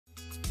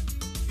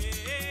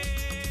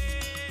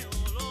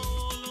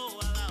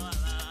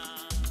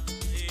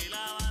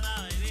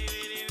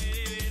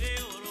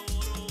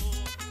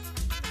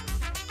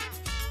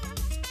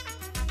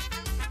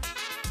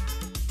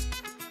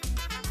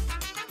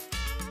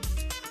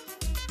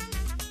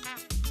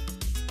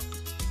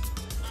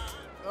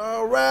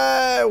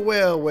Alright,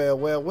 well,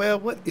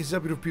 what is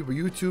up, beautiful people?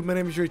 YouTube, my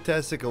name is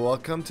Tastic, and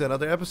welcome to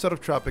another episode of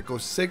Tropico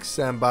 6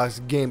 Sandbox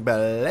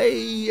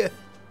Gameplay.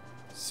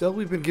 So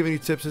we've been giving you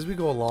tips as we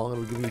go along,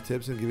 and we're giving you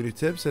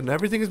tips, and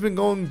everything has been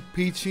going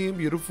peachy and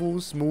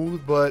beautiful,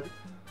 smooth, but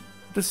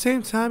at the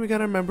same time, you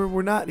gotta remember,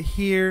 we're not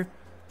here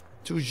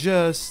to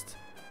just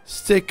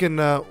stick in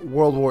the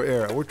World War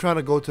era. We're trying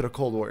to go to the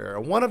Cold War era.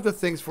 One of the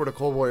things for the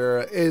Cold War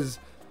era is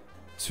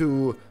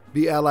to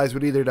be allies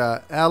with either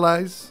the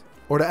Allies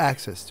or the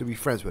Axis, to be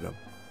friends with them.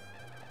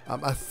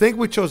 I think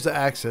we chose the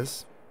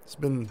Axis. It's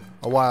been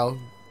a while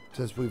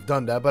since we've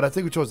done that, but I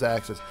think we chose the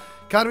Axis.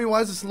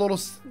 Economy-wise, it's a little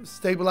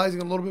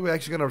stabilizing a little bit. We're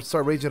actually going to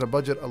start raising the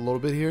budget a little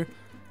bit here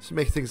to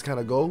make things kind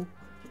of go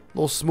a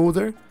little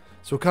smoother.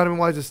 So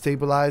economy-wise, it's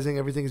stabilizing.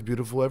 Everything is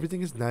beautiful.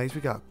 Everything is nice.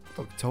 We got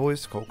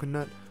toast,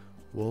 coconut,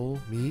 wool,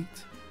 meat,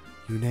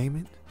 you name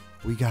it,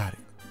 we got it.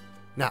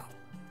 Now,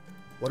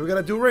 what we're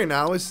going to do right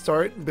now is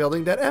start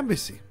building that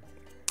embassy.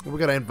 We're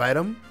going to invite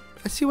them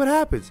and see what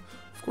happens.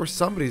 Of course,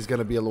 somebody's going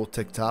to be a little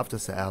ticked off.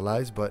 That's the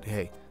Allies. But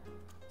hey,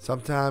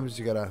 sometimes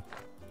you got to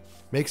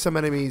make some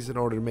enemies in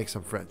order to make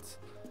some friends.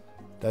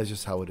 That's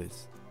just how it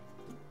is.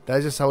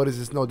 That's just how it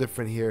is. It's no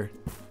different here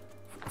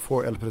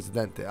for El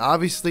Presidente.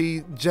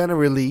 Obviously,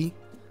 generally,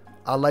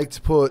 I like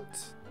to put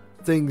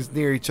things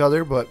near each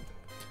other. But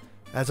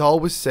as I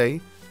always say,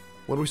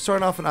 when we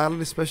start off an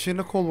island, especially in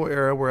the Cold War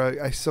era,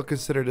 where I still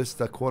consider this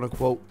the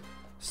quote-unquote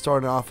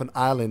starting off an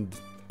island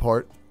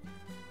part,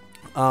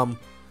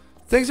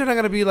 things are not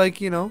going to be like,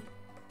 you know,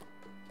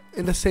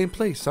 in the same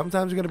place.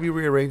 Sometimes you're going to be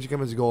rearranging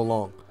them as you go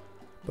along.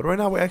 But right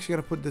now, we're actually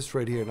going to put this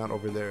right here, not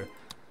over there.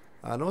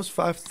 I know it's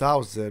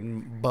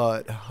 5,000,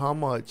 but how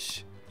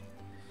much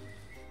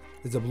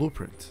is a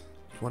blueprint?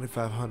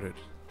 2,500.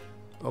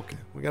 Okay,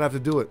 we're going to have to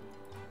do it.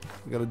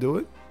 We're going to do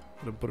it.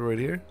 I'm going to put it right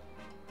here.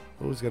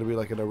 Oh, it's going to be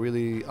like in a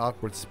really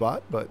awkward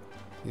spot, but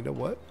you know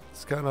what?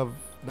 It's kind of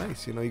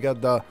nice. You know, you got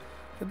the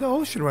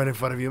ocean right in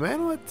front of you,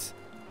 man. What?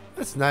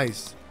 That's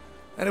nice.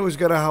 Anyways,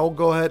 gonna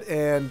go ahead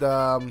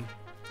and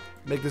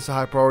make this a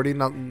high priority.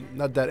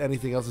 Not that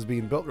anything else is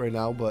being built right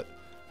now, but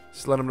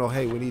just let them know,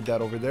 hey, we need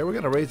that over there. We're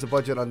gonna raise the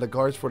budget on the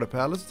guards for the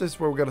palace. This is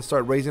where we're gonna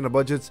start raising the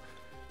budgets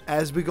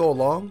as we go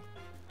along.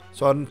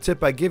 So a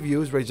tip I give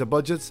you is raise the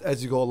budgets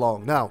as you go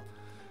along. Now,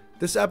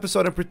 this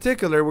episode in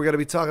particular, we're gonna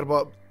be talking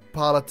about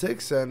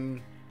politics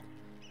and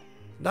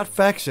not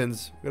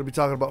factions. We're gonna be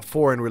talking about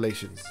foreign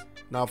relations.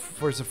 Now,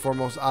 first and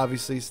foremost,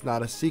 obviously, it's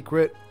not a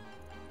secret.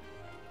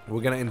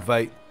 We're gonna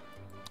invite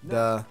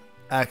the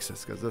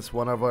Axis because that's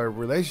one of our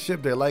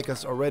relationship. They like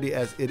us already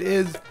as it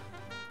is,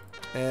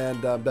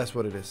 and that's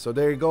what it is. So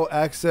there you go,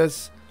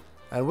 Axis,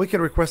 and we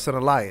can request an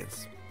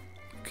alliance.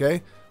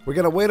 Okay, we're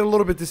gonna wait a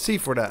little bit to see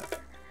for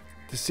that,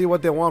 to see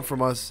what they want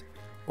from us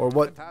or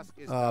what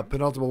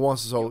penultimate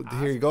wants. So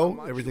here you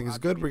go, everything is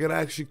good. We're gonna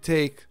actually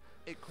take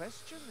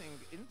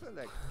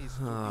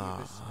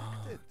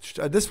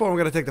at this point we're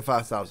gonna take the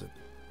 5,000.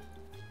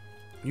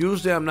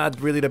 Usually I'm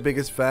not really the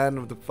biggest fan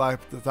of the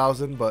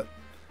 5,000, but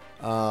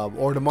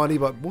or the money,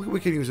 but we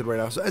can use it right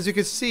now. So as you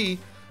can see,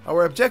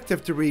 our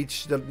objective to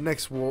reach the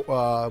next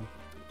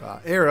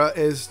era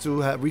is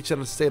to reach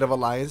a state of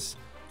alliance,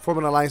 form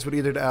an alliance with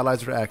either the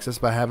Allies or the Axis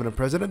by having a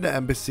president, the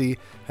embassy,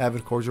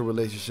 having cordial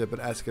relationship,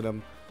 and asking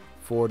them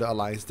for the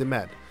alliance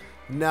demand.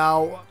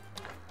 Now,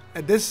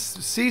 at this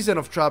season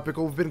of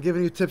Tropico, we've been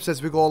giving you tips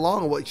as we go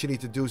along on what you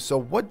need to do. So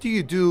what do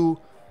you do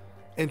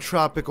in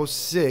Tropico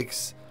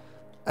 6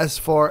 as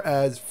far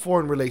as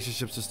foreign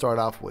relationships to start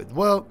off with?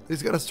 Well,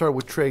 it's going to start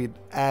with trade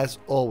as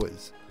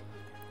always.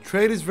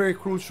 Trade is very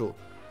crucial.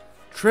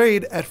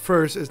 Trade at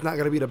first is not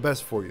going to be the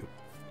best for you.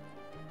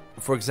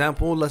 For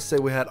example, let's say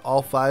we had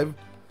all 5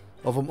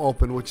 of them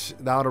open, which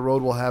down the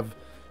road we'll have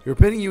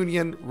European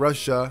Union,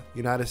 Russia,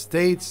 United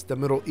States, the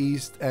Middle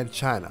East, and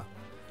China.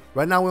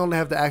 Right now we only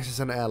have the Axis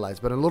and the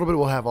Allies, but in a little bit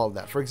we'll have all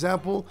that. For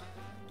example,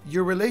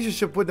 your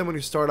relationship with them when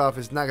you start off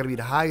is not going to be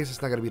the highest,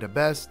 it's not going to be the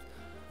best,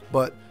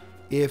 but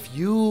if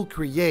you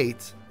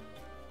create,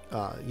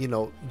 you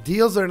know,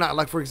 deals that are not,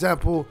 like for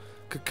example,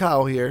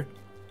 cacao here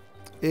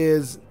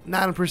is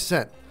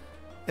 9%.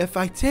 If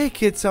I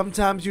take it,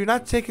 sometimes you're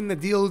not taking the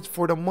deal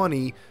for the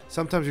money.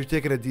 Sometimes you're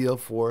taking a deal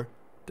for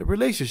the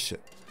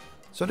relationship.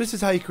 So this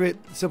is how you create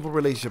simple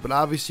relationship. And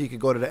obviously you can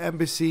go to the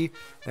embassy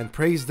and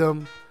praise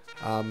them,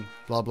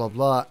 blah, blah,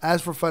 blah.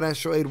 As for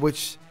financial aid,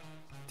 which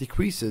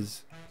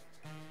decreases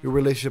your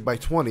relationship by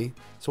 20.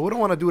 So we don't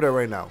want to do that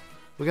right now.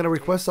 We're going to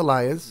request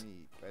alliance.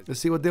 Let's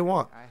see what they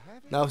want.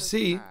 Now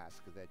see,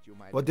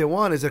 what they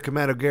want is a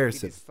commander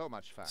garrison.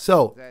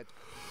 So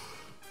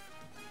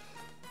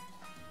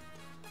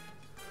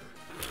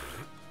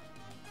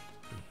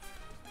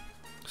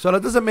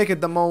that doesn't make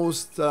it the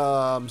most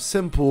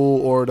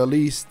simple or the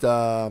least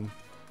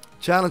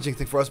challenging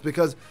thing for us,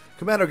 because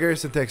commander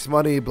garrison takes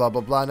money, blah, blah,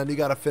 blah, and then you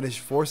got to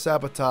finish force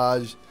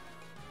sabotage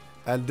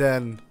and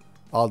then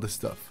all this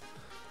stuff.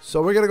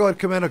 So we're going to go with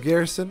commander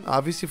garrison.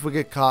 Obviously, if we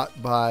get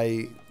caught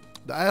by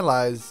the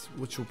Allies,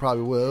 which we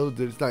probably will,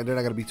 they're not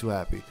going to be too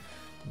happy.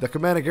 The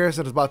commander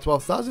garrison is about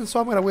 12,000, so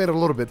I'm going to wait a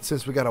little bit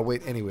since we got to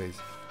wait anyways.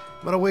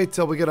 I'm gonna wait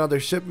till we get another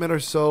shipment or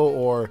so,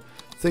 or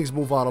things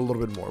move on a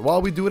little bit more.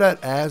 While we do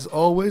that, as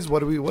always,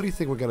 what do you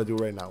think we're gonna do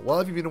right now? Well,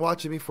 if you've been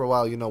watching me for a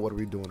while, you know what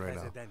we're doing right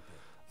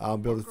now.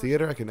 Build a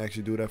theater. I can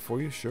actually do that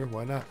for you. Sure,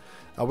 why not?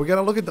 We're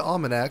gonna look at the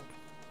almanac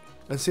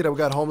and see that we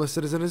got homeless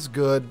citizen is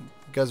good.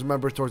 You guys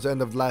remember towards the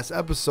end of the last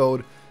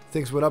episode,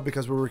 things went up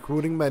because we're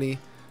recruiting many.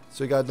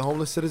 So you got the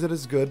homeless citizen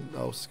is good.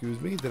 Oh, excuse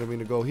me, didn't mean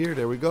to go here.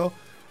 There we go.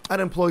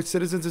 Unemployed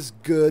citizens is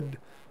good.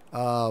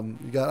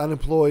 You got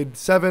unemployed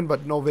 7,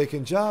 but no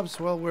vacant jobs.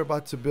 Well, we're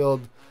about to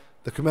build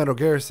the commando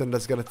garrison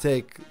that's gonna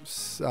take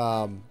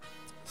some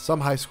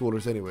high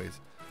schoolers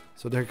anyways.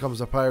 So there comes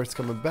the pirates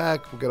coming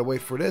back. We're gonna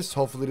wait for this.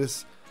 Hopefully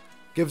this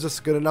gives us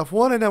a good enough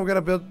one, and then we're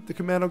gonna build the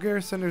commando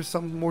garrison. There's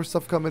some more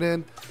stuff coming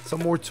in, some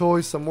more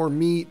toys, some more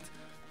meat.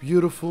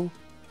 Beautiful.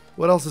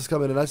 What else is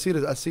coming in? I see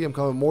them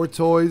coming. More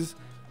toys.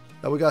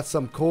 Now we got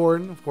some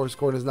corn. Of course,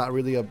 corn is not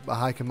really a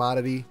high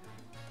commodity.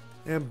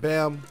 And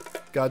bam,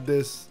 got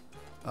this.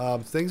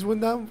 Things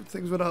went down.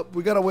 Things went up.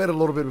 We gotta wait a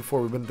little bit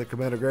before we build the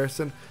commando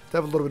garrison to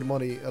have a little bit of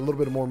money, a little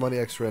bit more money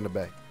extra in the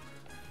bank.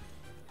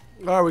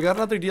 All right, we got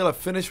another deal I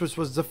finished, which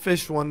was the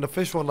fish one. The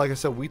fish one, like I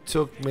said, we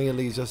took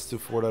mainly just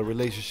for the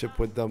relationship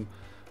with them.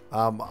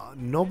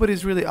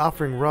 Nobody's really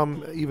offering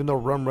rum, even though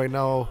rum right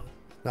now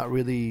not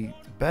really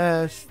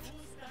best.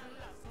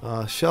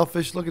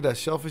 Shellfish, look at that.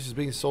 Shellfish is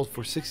being sold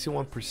for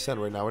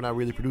 61% right now. We're not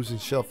really producing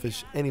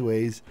shellfish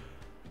anyways.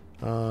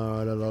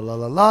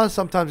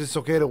 Sometimes it's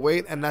okay to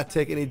wait and not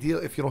take any deal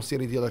if you don't see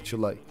any deal that you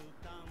like.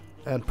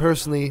 And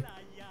personally,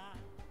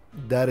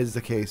 that is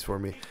the case for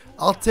me.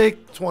 I'll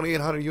take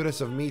 2,800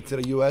 units of meat to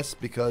the U.S.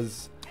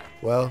 because,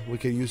 well, we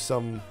could use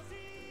some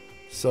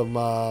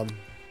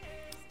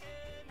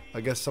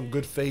I guess some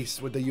good face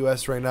with the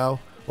U.S. right now,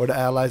 or the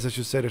allies, I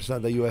should say. There's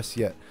not the U.S.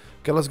 yet.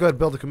 Okay, let's go ahead and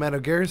build the commando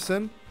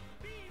garrison.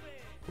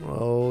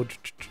 Oh,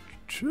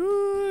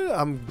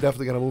 I'm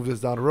definitely gonna move this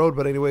down the road,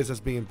 but anyways, that's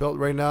being built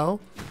right now.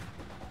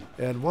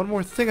 And one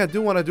more thing I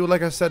do want to do,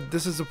 like I said,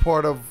 this is a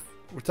part of,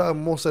 we're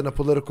talking mostly in the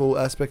political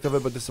aspect of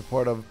it, but this is a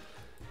part of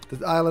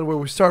the island where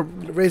we start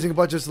raising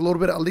budgets a little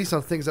bit, at least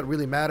on things that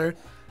really matter.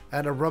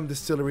 And a rum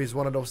distillery is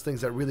one of those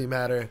things that really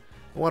matter.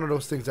 One of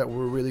those things that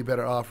we're really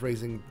better off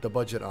raising the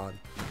budget on.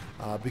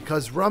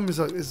 Because rum is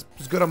a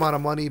good amount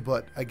of money,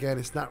 but again,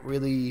 it's not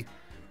really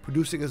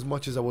producing as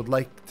much as I would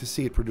like to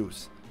see it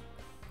produce.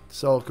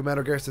 So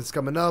Commander Garrison's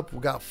coming up. We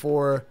got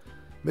 4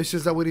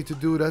 missions that we need to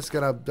do. That's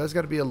gonna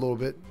be a little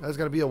bit. That's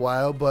gonna be a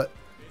while, but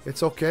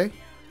it's okay.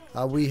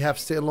 We have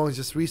state loans,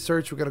 just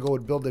research. We're gonna go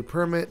with build a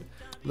permit,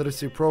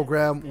 literacy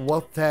program,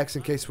 wealth tax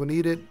in case we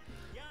need it.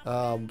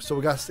 So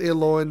we got state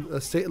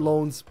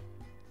loans.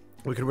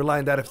 We can rely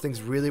on that if things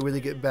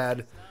really get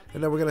bad.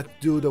 And then we're gonna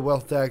do the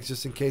wealth tax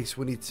just in case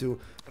we need to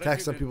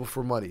tax some people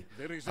for money.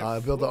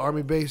 Build the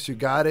army base. You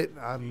got it.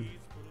 I'm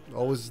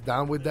always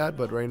down with that,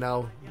 but right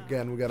now,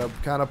 again, we gotta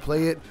kind of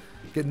play it,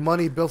 get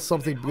money, build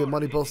something, get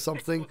money, build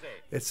something.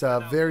 It's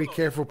a very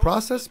careful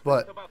process,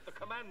 but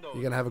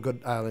you're gonna have a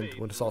good island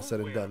when it's all said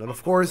and done. And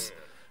of course,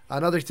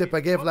 another tip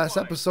I gave last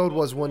episode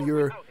was when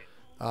you're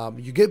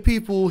you get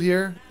people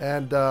here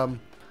and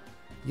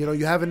you know,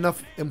 you have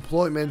enough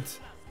employment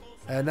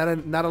and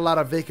not a lot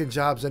of vacant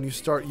jobs, and you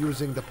start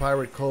using the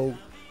pirate code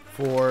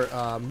for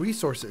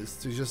resources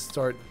to just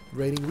start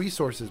raiding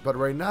resources. But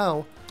right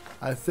now,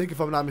 I think if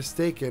I'm not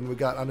mistaken, we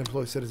got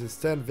unemployed citizens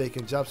 10,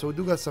 vacant jobs. So we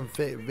do got some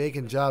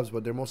vacant jobs,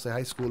 but they're mostly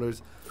high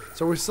schoolers.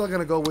 So we're still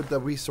gonna go with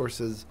the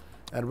resources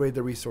and raid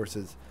the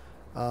resources.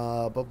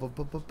 Let's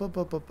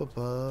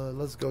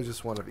go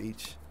just one of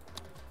each.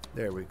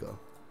 There we go.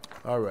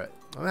 All right,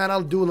 man.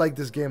 I'll do like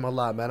this game a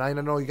lot, man. I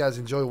know you guys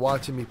enjoy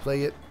watching me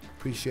play it.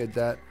 Appreciate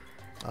that.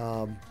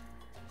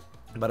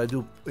 But I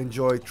do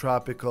enjoy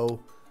Tropico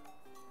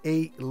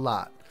a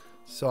lot.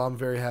 So I'm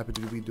very happy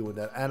to be doing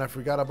that. And I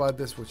forgot about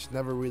this, which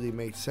never really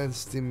made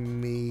sense to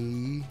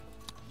me.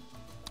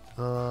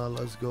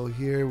 Let's go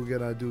here. We're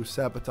gonna do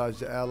sabotage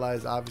the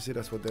allies. Obviously,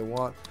 that's what they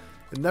want.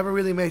 It never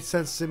really made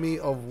sense to me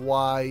of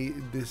why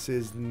this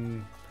is.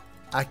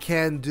 I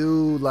can't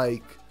do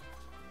like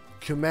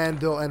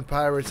commando and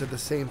pirates at the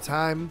same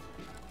time.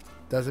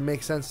 Doesn't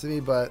make sense to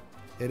me, but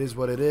it is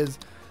what it is.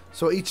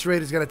 So each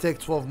raid is gonna take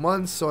 12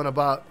 months. So in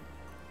about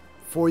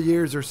 4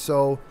 years or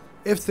so,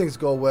 if things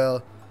go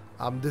well,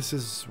 this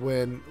is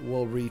when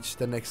we'll reach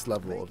the next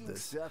level of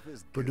this.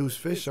 Produce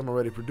fish. I'm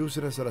already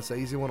producing it, so that's an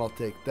easy one. I'll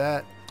take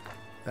that.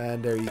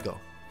 And there you go.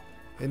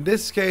 In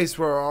this case,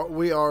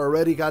 we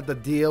already got the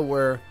deal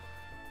where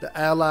the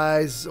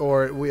allies,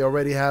 or we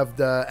already have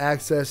the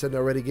access and they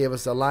already gave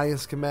us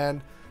alliance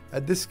command.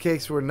 At this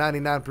case, we're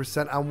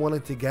 99%. I'm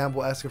willing to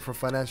gamble asking for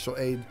financial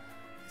aid.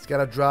 It's got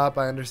to drop,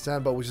 I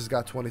understand, but we just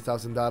got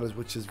 $20,000,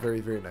 which is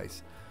very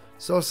nice.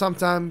 So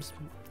sometimes,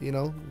 you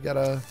know, you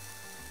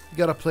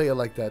gotta play it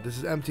like that. This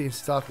is empty in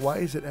stock. Why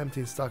is it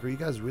empty in stock? Are you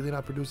guys really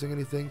not producing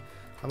anything?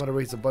 I'm gonna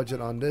raise the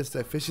budget on this. The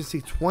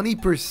efficiency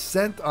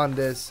 20% on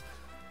this,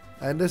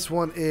 and this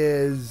one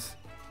is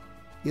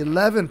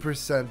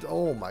 11%.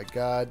 Oh my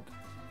god.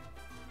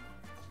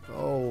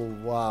 Oh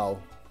wow.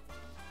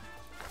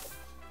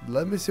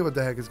 Let me see what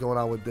the heck is going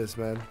on with this,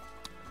 man.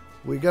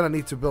 we're gonna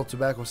need to build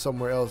tobacco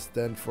somewhere else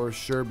then for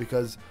sure,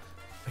 because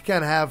I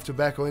can't have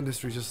tobacco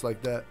industry just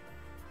like that.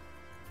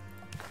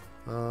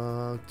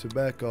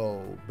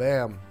 Tobacco,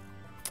 bam.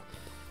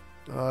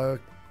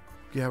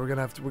 Yeah, we're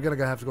gonna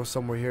have to go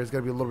somewhere here. It's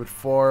gonna be a little bit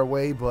far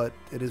away, but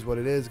it is what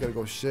it is. Gotta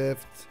go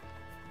shift.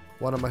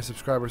 One of my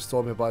subscribers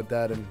told me about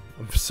that, and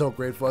I'm so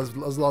grateful. As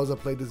long as I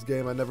played this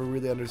game, I never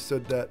really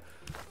understood that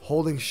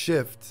holding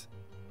shift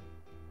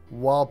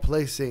while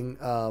placing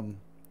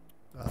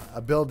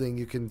a building,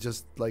 you can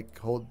just like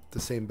hold the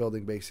same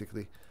building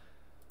basically.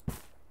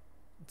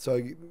 So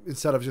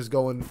instead of just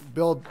going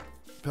build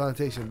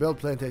plantation, you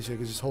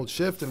can just hold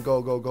shift and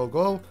go, go, go,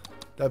 go.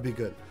 That'd be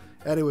good.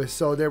 Anyway,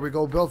 so there we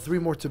go. Build 3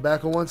 more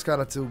tobacco ones,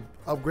 kind of to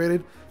upgrade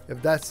it.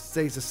 If that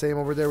stays the same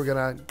over there, we're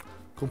gonna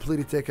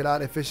completely take it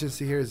out.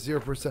 Efficiency here is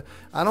 0%.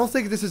 I don't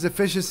think this is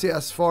efficiency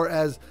as far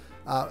as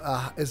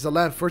is the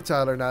land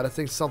fertile or not. I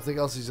think something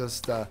else is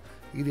just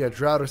either a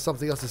drought or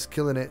something else is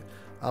killing it.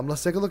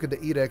 Let's take a look at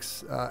the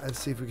edicts and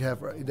see if we can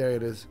have. There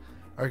it is.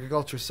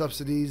 Agriculture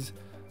subsidies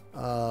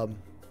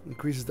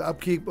increases the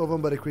upkeep of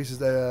them, but increases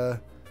the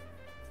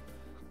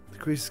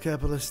decreases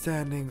capitalist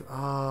standing.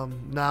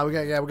 Nah,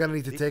 we're gonna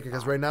need to take it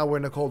because right now we're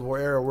in a Cold War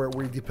era where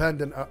we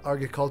depend on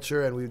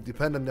agriculture and we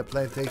depend on the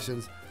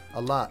plantations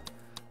a lot.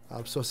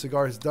 So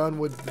cigar is done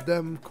with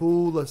them.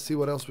 Cool. Let's see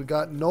what else we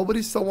got.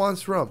 Nobody still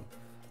wants rum.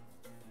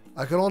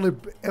 I can only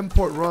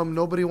import rum.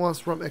 Nobody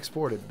wants rum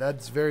exported.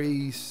 That's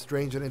very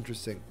strange and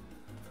interesting.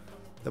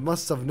 They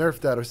must have nerfed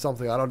that or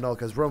something. I don't know,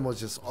 because rum was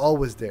just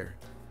always there.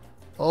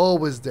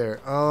 Always there.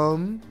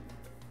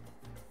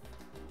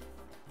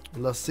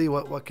 Let's see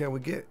what can we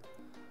get.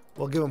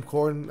 We'll give them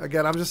corn.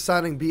 Again, I'm just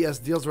signing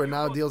BS deals right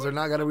now. Deals are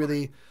not going to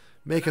really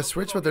make us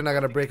switch, but they're not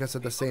going to break us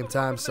at the same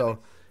time. So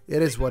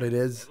it is what it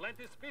is.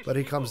 But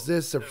here comes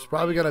this. There's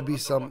probably going to be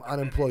some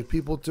unemployed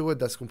people to it.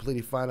 That's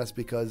completely fine. That's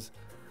because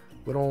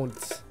we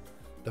don't...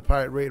 The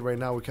pirate rate right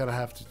now, we kind of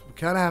have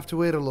to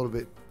wait a little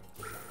bit.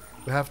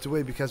 We have to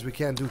wait because we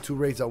can't do 2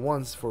 raids at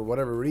once for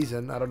whatever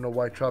reason. I don't know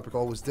why Tropico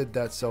always did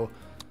that. So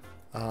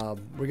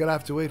we're going to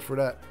have to wait for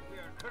that.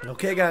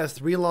 Okay, guys,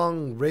 3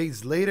 long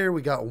raids later.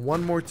 We got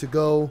 1 more to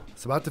go.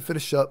 It's about to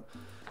finish up.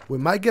 We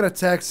might get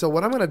attacked. So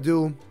what I'm going to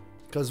do,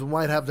 because we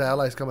might have the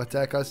allies come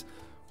attack us,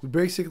 we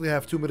basically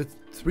have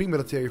 3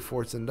 military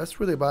forts. And that's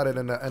really about it,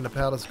 and the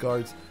palace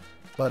guards.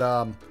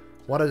 But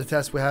one of the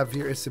tasks we have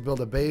here is to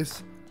build a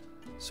base.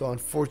 So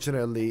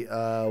unfortunately,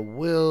 I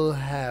will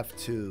have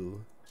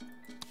to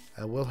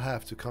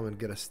come and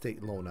get a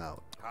state loan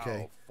out. Okay.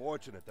 How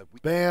fortunate that we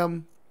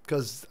Bam.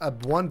 Because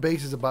one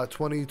base is about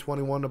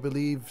 21, I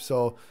believe.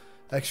 So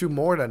actually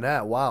more than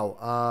that. Wow.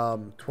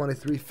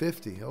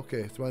 2350.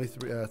 Okay.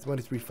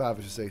 23.5, I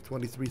should say.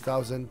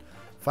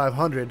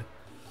 23,500.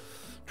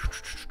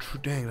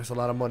 Dang, that's a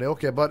lot of money.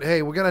 Okay, but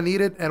hey, we're gonna need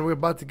it, and we're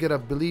about to get, I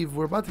believe,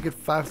 we're about to get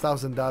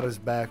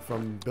 $5,000 back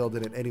from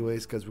building it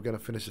anyways, because we're gonna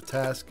finish the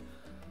task.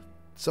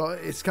 So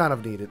it's kind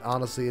of needed.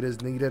 Honestly, it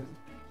is needed.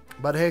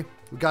 But hey,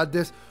 we got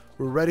this.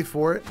 We're ready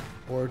for it,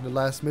 or the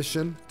last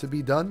mission to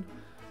be done.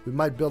 We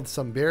might build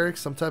some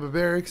barracks, some type of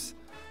barracks.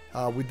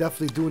 We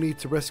definitely do need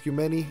to rescue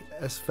many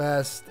as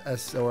fast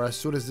as, or as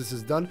soon as this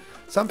is done.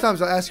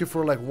 Sometimes I ask you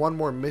for like 1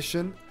 more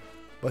mission,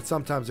 but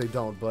sometimes they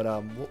don't. But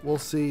we'll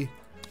see.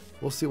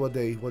 We'll see what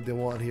they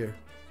want here.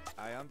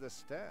 I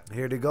understand.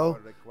 Here they go.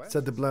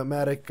 Set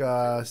diplomatic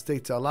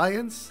state to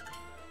alliance.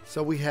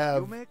 So we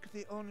have,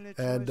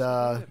 and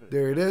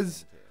there it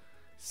is.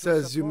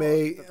 Says you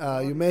make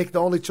the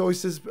only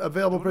choices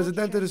available,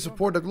 Presidente, to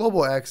support the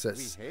global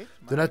access.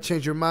 Do not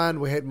change your mind.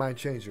 We hate mind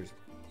changers.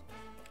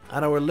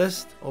 On our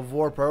list of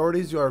war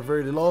priorities, you are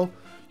very low.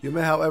 You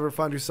may, however,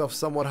 find yourself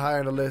somewhat higher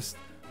on the list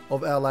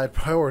of allied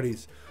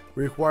priorities.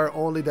 We require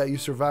only that you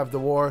survive the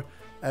war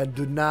and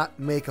do not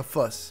make a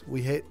fuss.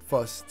 We hate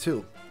fuss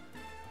too.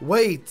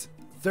 Wait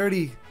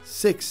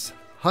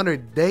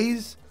 3,600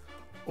 days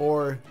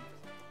or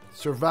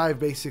survive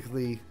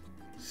basically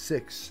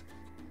 6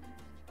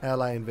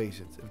 ally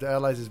invasions. If the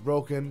allies is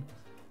broken,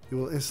 you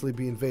will instantly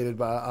be invaded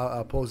by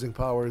opposing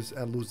powers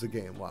and lose the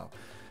game. Wow.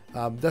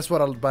 That's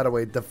what, by the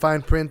way, the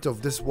fine print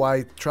of this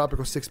why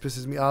Tropico 6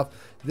 pisses me off.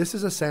 This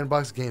is a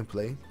sandbox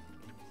gameplay.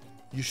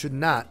 You should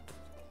not,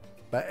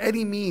 by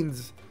any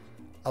means,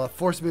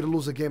 force me to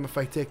lose a game if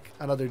I take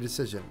another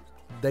decision.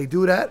 They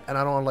do that, and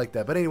I don't like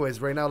that. But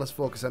anyways, right now, let's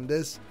focus on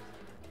this.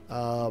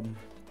 I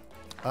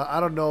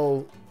don't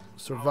know.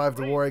 Survive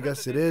the war, I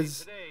guess it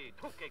is.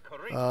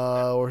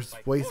 Or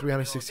wait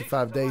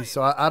 365 days.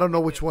 So I don't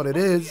know which one it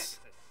is.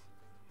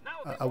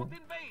 I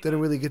didn't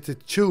really get to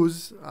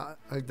choose.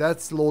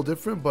 That's a little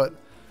different, but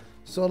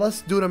so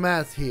let's do the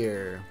math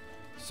here.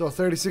 So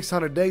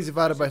 3,600 days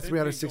divided by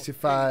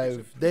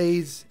 365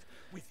 days.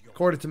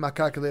 According to my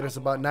calculator, it's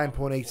about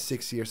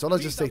 9.86 years. So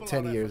let's just say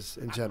 10 years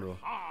in general.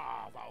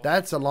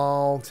 That's a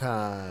long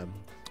time.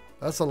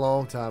 That's a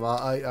long time.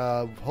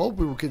 I hope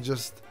we could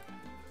just...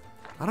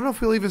 I don't know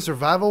if we'll even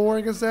survive a war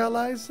against the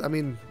allies. I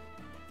mean,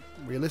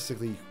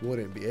 realistically, you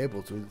wouldn't be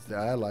able to, the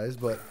allies,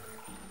 but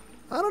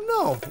I don't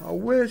know. I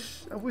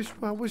wish I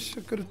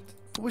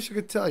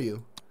could tell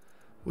you.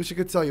 Wish I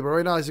could tell you, but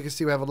right now, as you can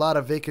see, we have a lot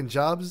of vacant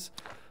jobs.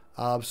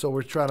 So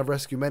we're trying to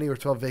rescue many. We're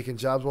 12 vacant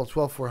jobs. Well,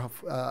 12 for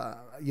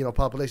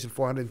population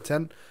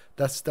 410.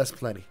 That's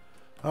plenty.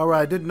 All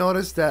right, I did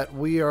notice that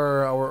we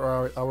are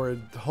our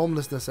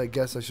homelessness, I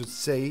guess I should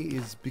say,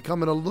 is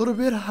becoming a little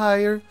bit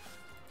higher.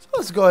 So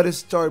let's go ahead and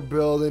start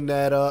building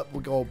that up.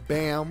 We go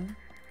bam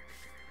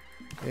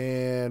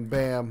and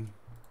bam.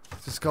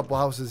 Just a couple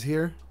houses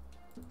here,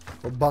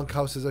 or bunk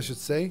houses, I should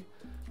say.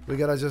 We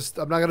gotta just.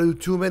 I'm not gonna do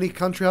too many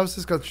country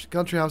houses.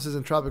 Country houses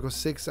in Tropico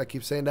 6. I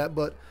keep saying that,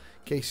 but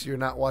in case you're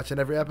not watching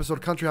every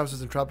episode, country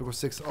houses in Tropico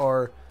 6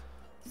 are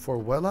for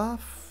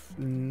well-off,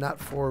 not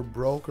for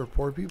broke or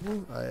poor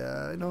people.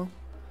 I know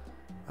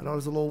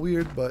it's a little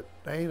weird, but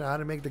I ain't know how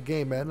to make the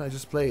game, man. I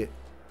just play it.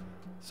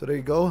 So there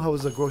you go. How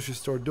is the grocery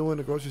store doing?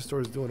 The grocery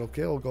store is doing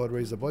okay. We'll go ahead and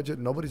raise the budget.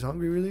 Nobody's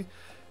hungry, really.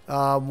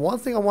 One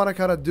thing I want to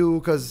kind of do,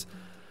 because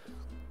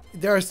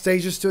there are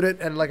stages to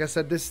it, and like I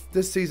said, this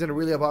season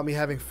really about me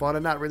having fun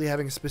and not really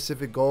having a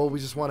specific goal. We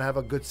just want to have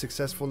a good,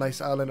 successful, nice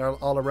island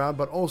all around,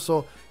 but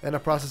also in the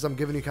process, I'm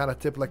giving you kind of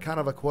tip, like kind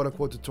of a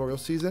quote-unquote tutorial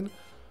season.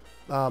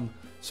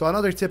 So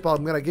another tip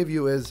I'm gonna give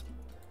you is,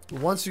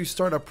 once you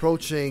start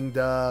approaching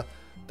the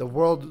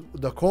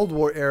Cold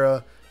War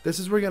era, this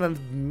is where you're gonna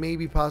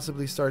maybe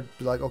possibly start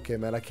like, okay,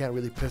 man, I can't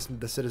really piss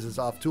the citizens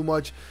off too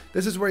much.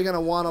 This is where you're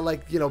gonna want to,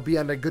 like, be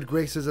on their good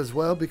graces as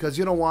well, because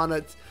you don't want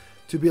it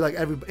to be like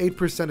every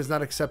 8% is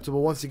not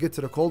acceptable. Once you get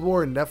to the Cold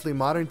War and definitely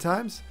modern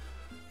times,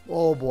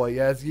 oh boy,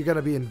 yeah, you're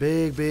gonna be in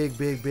big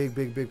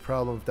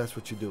problem if that's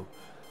what you do.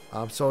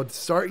 So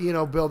start,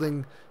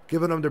 building,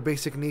 giving them their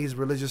basic needs,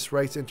 religious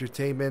rights,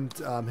 entertainment,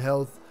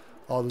 health,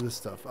 all of this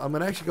stuff. I'm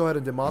gonna actually go ahead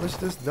and demolish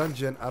this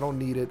dungeon. I don't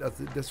need it.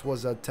 This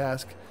was a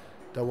task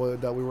that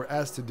we were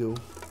asked to do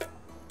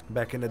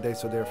back in the day,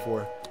 so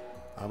therefore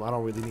I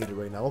don't really need it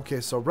right now. Okay,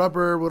 so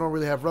rubber, we don't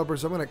really have rubber,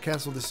 so I'm gonna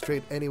cancel this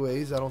trade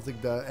anyways. I don't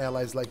think the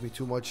allies like me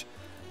too much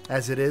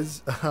as it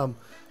is,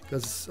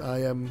 because I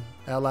am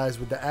allies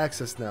with the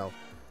Axis now.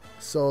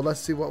 So let's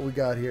see what we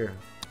got here.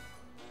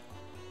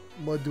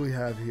 What do we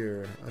have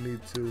here? I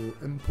need to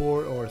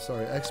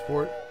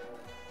export.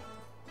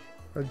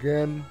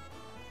 Again,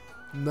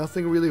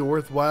 nothing really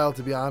worthwhile,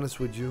 to be honest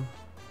with you.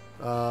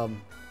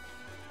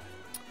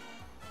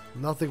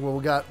 Nothing.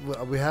 Well,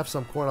 we have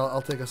some corn.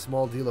 I'll take a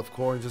small deal of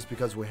corn just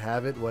because we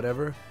have it.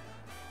 Whatever.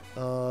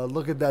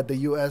 Look at that. The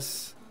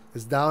U.S.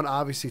 is down.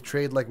 Obviously,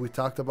 trade, like we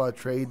talked about,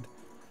 trade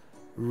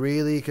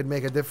really could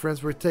make a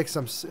difference. We'll take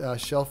some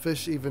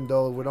shellfish, even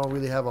though we don't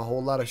really have a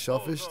whole lot of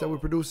shellfish that we're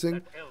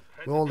producing.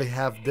 We only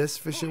have this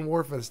fishing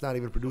wharf, and it's not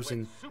even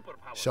producing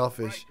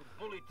shellfish.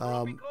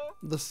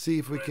 Let's see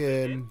if we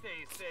can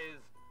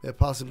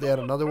possibly add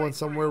another one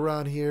somewhere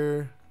around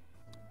here.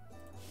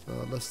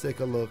 Let's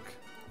take a look.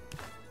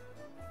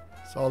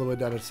 It's all the way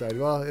down the side.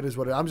 Well, it is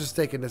what it is. I'm just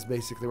taking this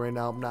basically right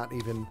now. I'm not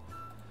even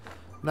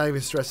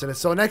stressing it.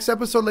 So next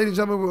episode, ladies and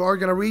gentlemen, we are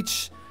going to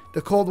reach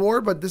the Cold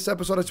War, but this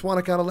episode I just want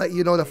to kind of let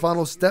you know the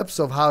final steps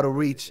of how to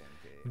reach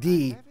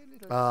the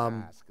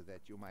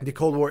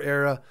Cold War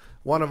era.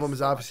 One of them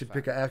is obviously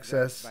pick an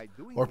Axis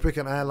or pick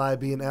an ally,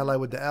 be an ally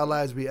with the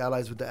Allies, be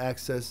allies with the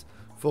Axis.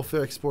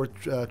 Fulfill export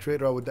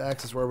trade route with the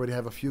Axis. We already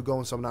have a few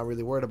going, so I'm not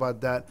really worried about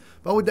that.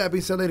 But with that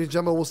being said, ladies and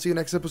gentlemen, we'll see you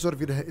next episode.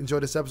 If you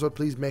enjoyed this episode,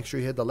 please make sure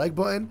you hit the like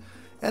button.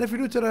 And if you're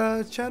new to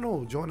the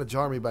channel, join the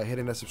army by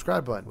hitting the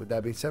subscribe button. With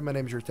that being said, my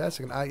name is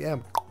Jortastic, and I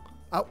am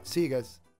out. See you guys.